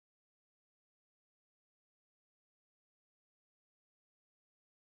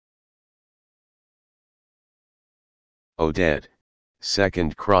Oded,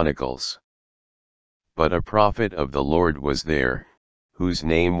 2 Chronicles. But a prophet of the Lord was there, whose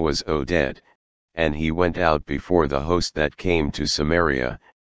name was Oded, and he went out before the host that came to Samaria,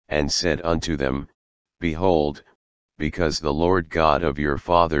 and said unto them, Behold, because the Lord God of your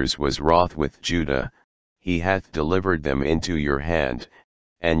fathers was wroth with Judah, he hath delivered them into your hand,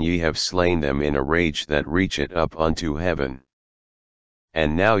 and ye have slain them in a rage that reacheth up unto heaven.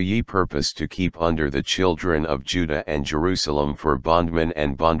 And now ye purpose to keep under the children of Judah and Jerusalem for bondmen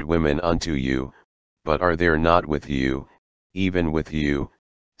and bondwomen unto you, but are there not with you, even with you,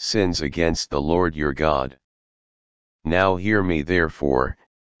 sins against the Lord your God? Now hear me therefore,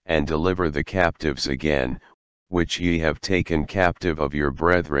 and deliver the captives again, which ye have taken captive of your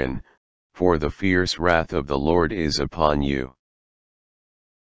brethren, for the fierce wrath of the Lord is upon you.